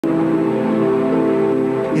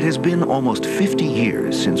It has been almost 50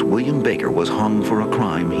 years since William Baker was hung for a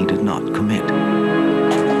crime he did not commit.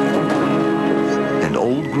 And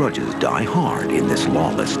old grudges die hard in this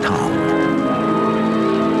lawless town.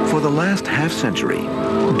 For the last half-century,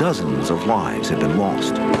 dozens of lives have been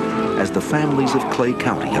lost as the families of Clay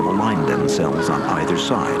County have aligned themselves on either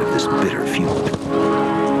side of this bitter feud.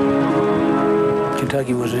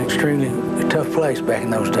 Kentucky was an extremely tough place back in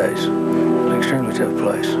those days. An extremely tough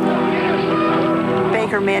place.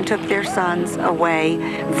 Baker men took their sons away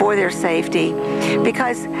for their safety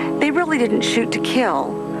because they really didn't shoot to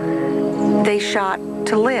kill. They shot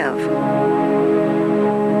to live.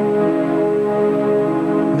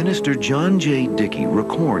 Minister John J. Dickey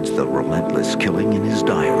records the relentless killing in his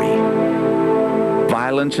diary.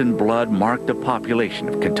 Violence and blood mark the population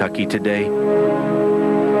of Kentucky today.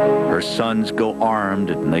 Her sons go armed,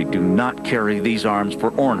 and they do not carry these arms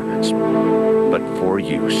for ornaments, but for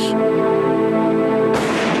use.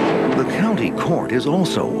 The county court is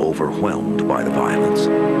also overwhelmed by the violence,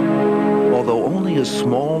 although only a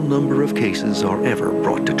small number of cases are ever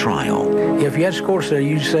brought to trial. If you had scores there,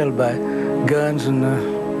 you settled by guns and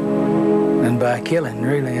by killing,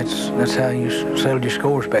 really. That's how you settled your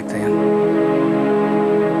scores back then.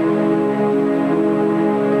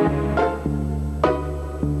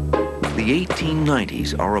 The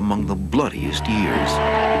 1890s are among the bloodiest years,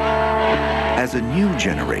 as a new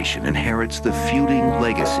generation inherits the feuding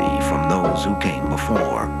legacy from those who came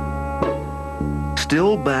before.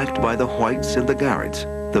 Still backed by the Whites and the Garretts,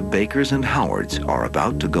 the Bakers and Howards are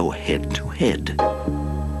about to go head-to-head.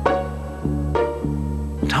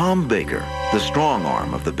 Tom Baker, the strong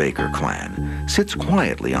arm of the Baker clan, sits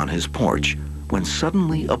quietly on his porch when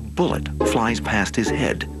suddenly a bullet flies past his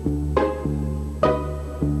head.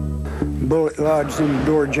 Bullet lodged in the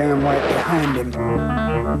door jamb right behind him.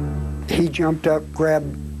 He jumped up,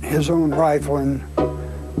 grabbed his own rifle, and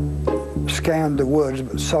scanned the woods,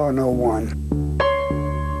 but saw no one.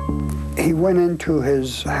 He went into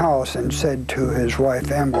his house and said to his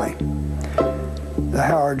wife, Emily, "The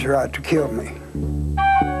Howards are out to kill me."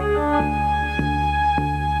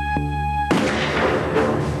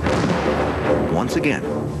 Once again,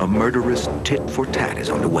 a murderous tit-for-tat is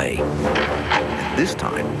underway. And this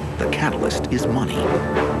time, the catalyst is money.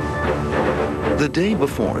 The day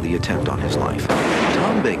before the attempt on his life,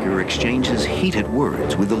 Tom Baker exchanges heated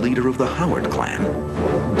words with the leader of the Howard clan,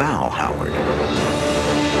 Bal Howard.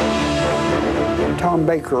 Tom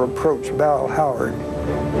Baker approached Bal Howard,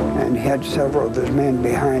 and he had several of his men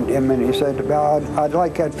behind him, and he said to Bal, "I'd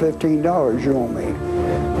like that $15 you owe me."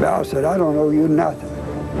 Bal said, "I don't owe you nothing.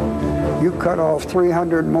 You cut off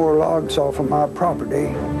 300 more logs off of my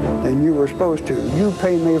property than you were supposed to. You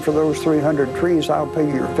pay me for those 300 trees, I'll pay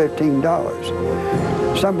you your $15.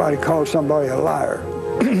 Somebody called somebody a liar.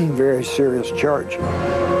 Very serious charge.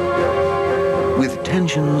 With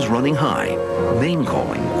tensions running high,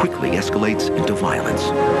 name-calling quickly escalates into violence.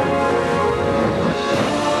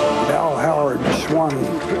 Bal Howard swung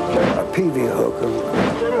a peavy hook, a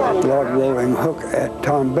log-rolling hook at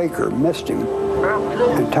Tom Baker, missed him,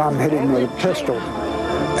 and Tom hit him with a pistol.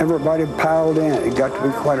 Everybody piled in. It got to be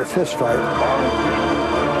quite a fist fight.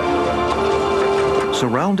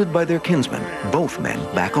 Surrounded by their kinsmen, both men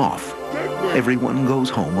back off. Everyone goes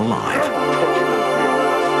home alive.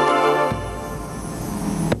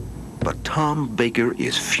 But Tom Baker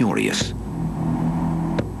is furious.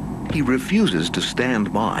 He refuses to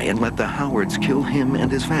stand by and let the Howards kill him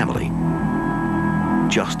and his family,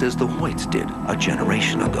 just as the Whites did a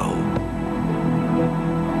generation ago.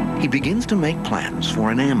 He begins to make plans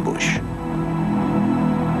for an ambush.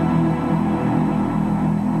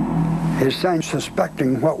 His son,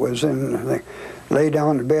 suspecting what was in, lay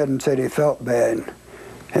down in bed and said he felt bad.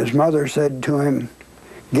 His mother said to him,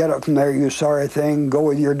 "Get up from there, you sorry thing, go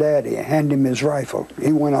with your daddy." Hand him his rifle.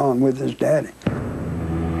 He went on with his daddy.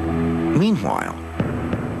 Meanwhile,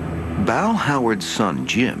 Bal Howard's son,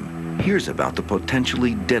 Jim, hears about the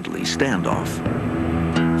potentially deadly standoff.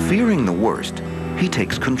 Fearing the worst, he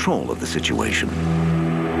takes control of the situation.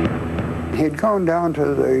 He'd gone down to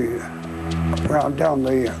down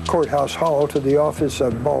the courthouse hall to the office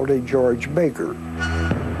of Baldy George Baker,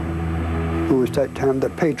 who was at that time the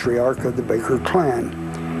patriarch of the Baker clan.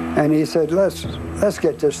 And he said, let's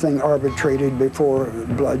get this thing arbitrated before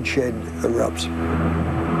bloodshed erupts.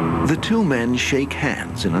 The two men shake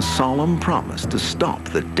hands in a solemn promise to stop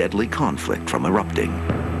the deadly conflict from erupting.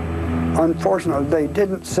 Unfortunately, they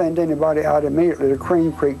didn't send anybody out immediately to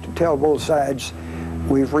Crane Creek to tell both sides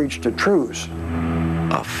we've reached a truce.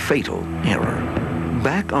 A fatal error.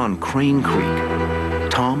 Back on Crane Creek,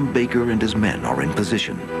 Tom Baker and his men are in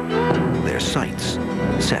position, their sights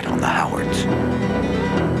set on the Howards.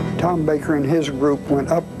 Tom Baker and his group went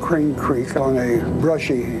up Crane Creek on a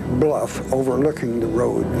brushy bluff overlooking the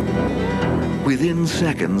road. Within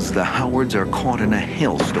seconds, the Howards are caught in a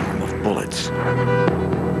hailstorm of bullets.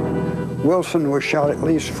 Wilson was shot at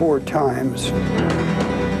least 4 times.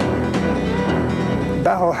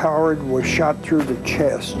 Bal Howard was shot through the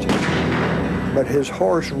chest, but his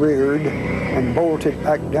horse reared and bolted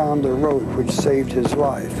back down the road, which saved his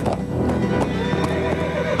life.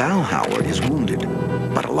 Bal Howard is wounded,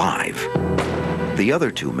 but alive. The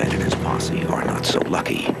other 2 men in his posse are not so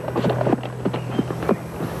lucky.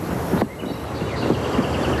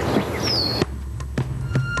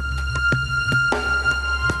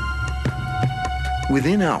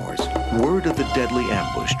 Within hours, word of the deadly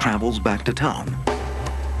ambush travels back to town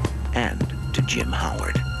and to Jim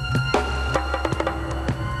Howard.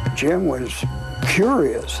 Jim was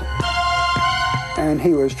furious, and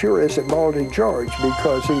he was furious at Baldy George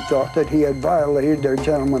because he thought that he had violated their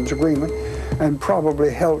gentleman's agreement and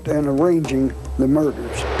probably helped in arranging the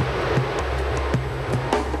murders.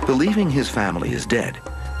 Believing his family is dead,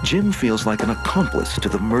 Jim feels like an accomplice to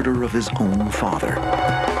the murder of his own father.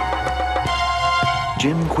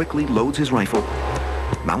 Jim quickly loads his rifle,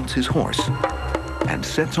 mounts his horse, and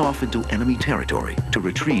sets off into enemy territory to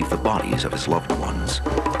retrieve the bodies of his loved ones.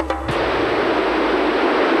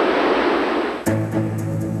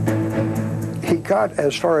 He got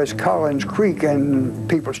as far as Collins Creek and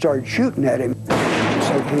people started shooting at him.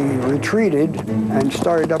 So he retreated and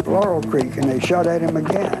started up Laurel Creek, and they shot at him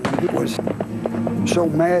again. He was so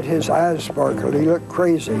mad his eyes sparkled, he looked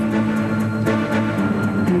crazy.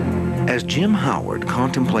 As Jim Howard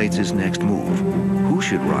contemplates his next move, who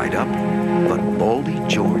should ride up but Baldy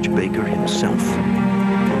George Baker himself?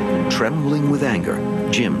 Trembling with anger,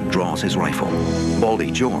 Jim draws his rifle.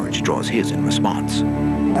 Baldy George draws his in response.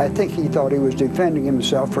 I think he thought he was defending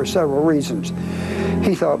himself for several reasons.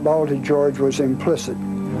 He thought Baldy George was implicit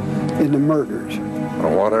in the murders.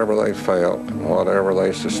 Whatever they felt, whatever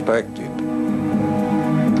they suspected,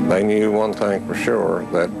 they knew one thing for sure,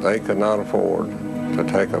 that they could not afford to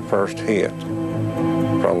take a first hit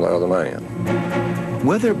from the other man.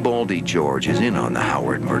 Whether Baldy George is in on the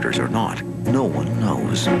Howard murders or not, no one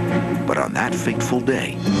knows. But on that fateful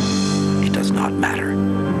day, it does not matter.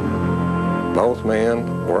 Both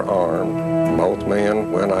men were armed. Both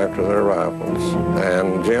men went after their rifles.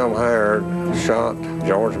 And Jim Howard shot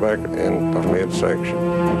George Baker in the midsection.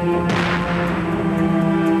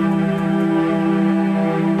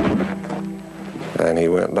 And he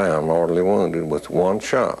went down mortally wounded with 1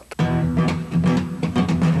 shot.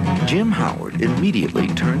 Jim Howard immediately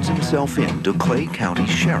turns himself in to Clay County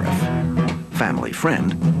Sheriff. Family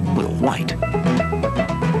friend Will White.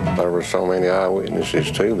 There were so many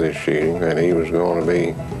eyewitnesses to this shooting, and he was going to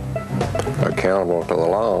be accountable to the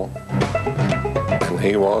law. And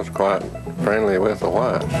he was quite friendly with the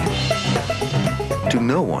whites. To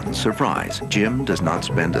no one's surprise, Jim does not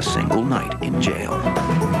spend a single night in jail.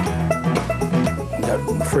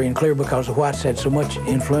 Got free and clear because the whites had so much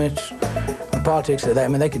influence in politics that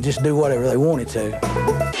they could just do whatever they wanted to.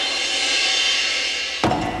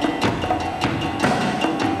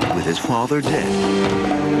 With his father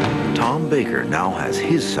dead, Tom Baker now has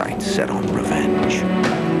his sights set on revenge.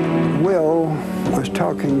 Will was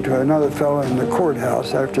talking to another fellow in the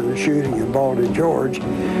courthouse after the shooting of Baldy George.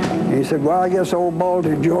 He said, well, I guess old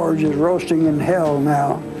Baldy George is roasting in hell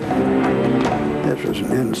now. This was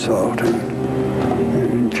an insult, and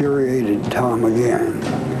it infuriated Tom again.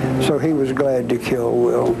 So he was glad to kill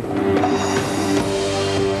Will.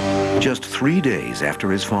 Just 3 days after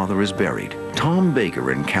his father is buried, Tom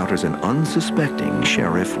Baker encounters an unsuspecting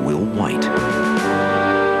Sheriff Will White.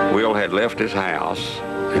 Will had left his house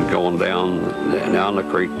and going down the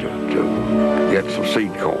creek to get some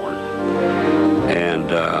seed corn, and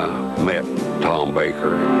met Tom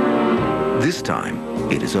Baker. This time,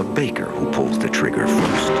 it is a Baker who pulls the trigger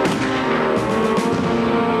first.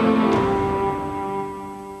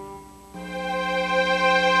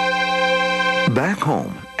 Back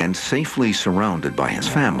home, and safely surrounded by his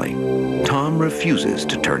family, Tom refuses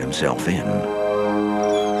to turn himself in.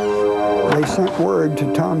 They sent word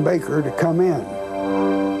to Tom Baker to come in.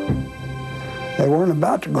 They weren't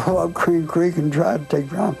about to go up Crane Creek and try to take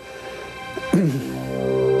Tom.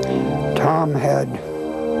 Tom had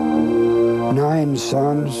 9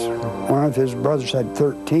 sons. One of his brothers had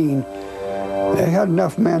 13. They had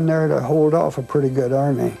enough men there to hold off a pretty good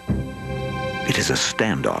army. It is a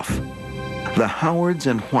standoff. The Howards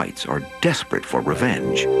and Whites are desperate for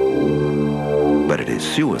revenge, but it is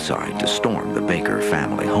suicide to storm the Baker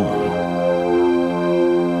family home.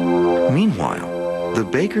 Meanwhile, The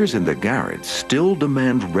Bakers and the Garretts still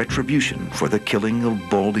demand retribution for the killing of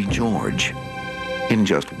Baldy George. In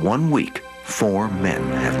just 1 week, 4 men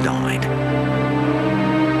have died.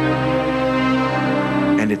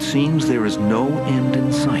 And it seems there is no end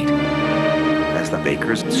in sight as the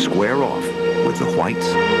Bakers square off with the Whites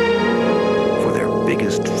for their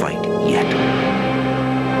biggest fight yet.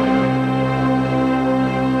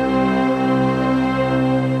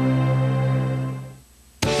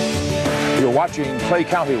 You're watching Clay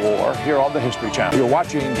County War here on the History Channel. You're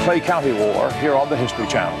watching Clay County War here on the History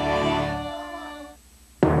Channel.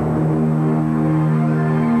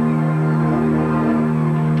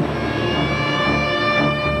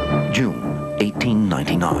 June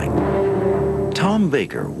 1899. Tom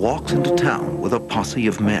Baker walks into town with a posse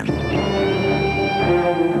of men.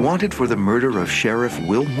 Wanted for the murder of Sheriff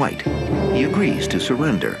Will White, he agrees to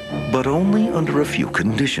surrender, but only under a few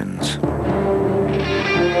conditions.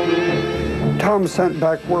 Tom sent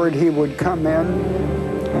back word he would come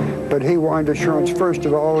in, but he wanted assurance, first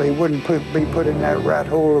of all, he wouldn't be put in that rat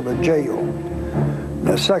hole of a jail.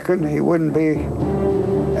 The second, he wouldn't be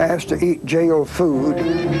asked to eat jail food,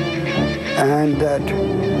 and that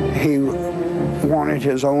he wanted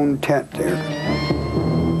his own tent there.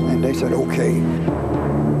 And they said, okay.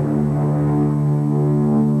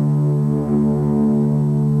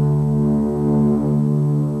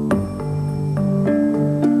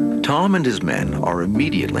 Tom and his men are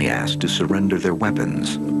immediately asked to surrender their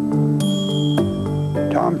weapons.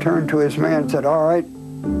 Tom turned to his man and said, all right,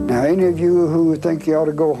 now any of you who think you ought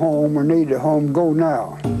to go home or need a home, go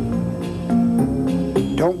now.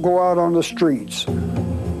 Don't go out on the streets.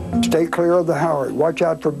 Stay clear of the Howard. Watch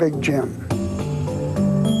out for Big Jim.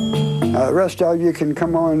 The rest of you can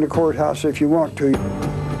come on in the courthouse if you want to.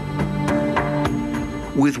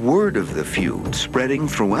 With word of the feud spreading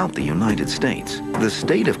throughout the United States, the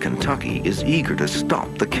state of Kentucky is eager to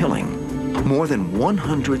stop the killing. More than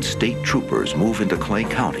 100 state troopers move into Clay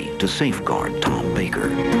County to safeguard Tom Baker.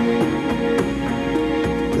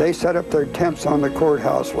 They set up their tents on the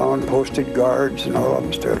courthouse lawn, posted guards, and all of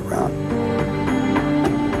them stood around.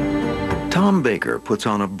 Tom Baker puts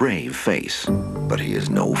on a brave face, but he is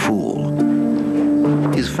no fool.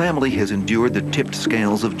 His family has endured the tipped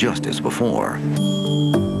scales of justice before.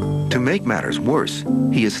 To make matters worse,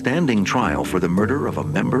 he is standing trial for the murder of a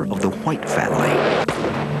member of the White family.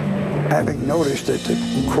 Having noticed that the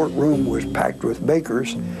courtroom was packed with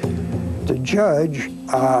Bakers, the judge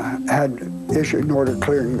had issued an order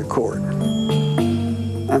clearing the court,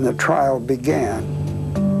 and the trial began.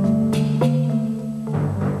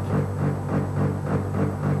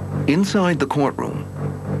 Inside the courtroom,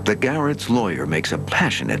 the Garrett's lawyer makes a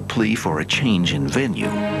passionate plea for a change in venue.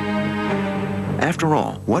 After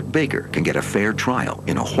all, what Baker can get a fair trial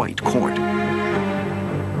in a white court?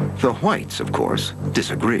 The Whites, of course,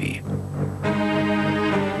 disagree.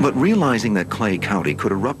 But realizing that Clay County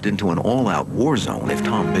could erupt into an all-out war zone if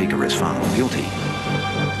Tom Baker is found guilty,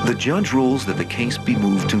 the judge rules that the case be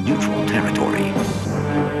moved to neutral territory.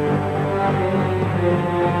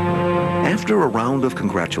 After a round of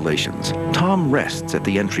congratulations, Tom rests at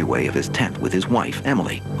the entryway of his tent with his wife,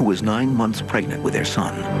 Emily, who is 9 months pregnant with their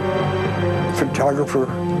son. The photographer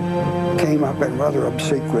came up and rather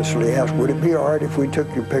obsequiously asked, would it be all right if we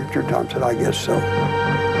took your picture? Tom said, I guess so.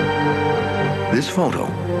 This photo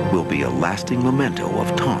will be a lasting memento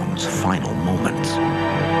of Tom's final moments.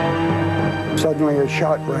 Suddenly a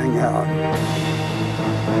shot rang out,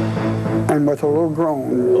 and with a little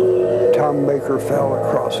groan, Tom Baker fell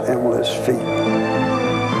across Emily's feet,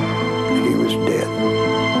 and he was dead.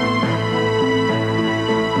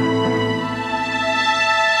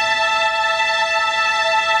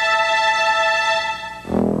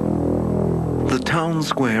 The town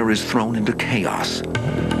square is thrown into chaos,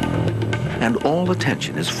 and all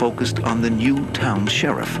attention is focused on the new town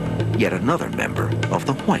sheriff, yet another member of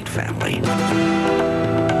the White family.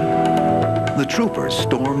 The troopers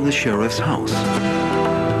storm the sheriff's house.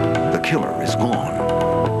 The killer is gone,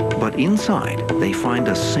 but inside they find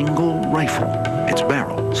a single rifle, its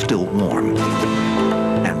barrel still warm.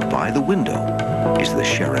 And by the window is the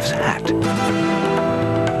sheriff's hat.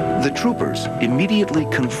 The troopers immediately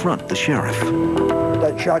confront the sheriff.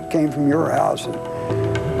 That shot came from your house, and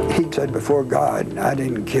he said before God, I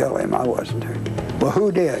didn't kill him, I wasn't there. Well,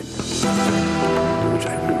 who did? He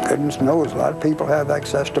said, goodness knows, a lot of people have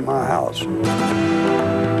access to my house.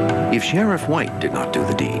 If Sheriff White did not do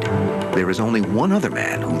the deed, there is only one other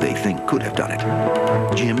man who they think could have done it,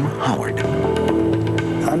 Jim Howard.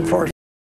 Unfortunately,